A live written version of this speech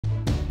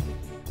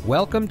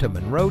Welcome to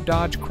Monroe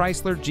Dodge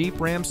Chrysler Jeep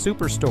Ram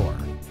Superstore.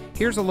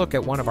 Here's a look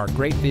at one of our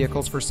great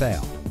vehicles for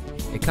sale.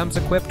 It comes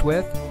equipped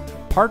with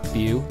Park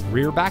View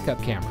rear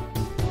backup camera,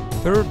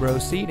 third row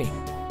seating,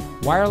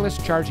 wireless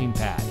charging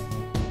pad,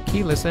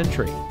 keyless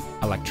entry,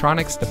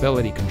 electronic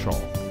stability control,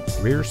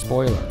 rear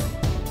spoiler,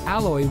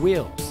 alloy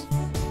wheels,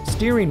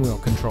 steering wheel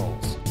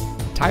controls,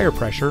 tire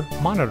pressure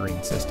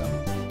monitoring system,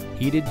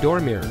 heated door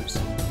mirrors.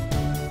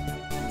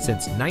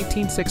 Since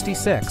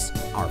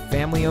 1966, our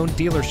family-owned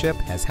dealership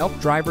has helped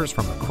drivers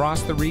from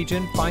across the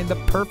region find the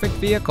perfect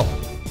vehicle.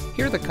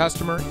 Here the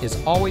customer is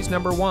always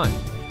number one.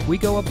 We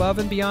go above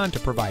and beyond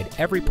to provide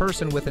every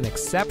person with an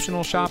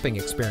exceptional shopping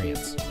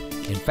experience.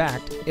 In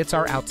fact, it's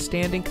our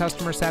outstanding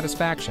customer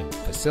satisfaction,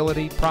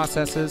 facility,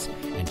 processes,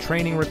 and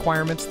training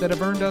requirements that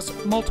have earned us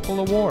multiple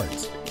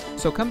awards.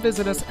 So come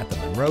visit us at the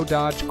Monroe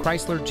Dodge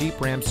Chrysler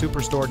Jeep Ram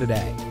Superstore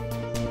today.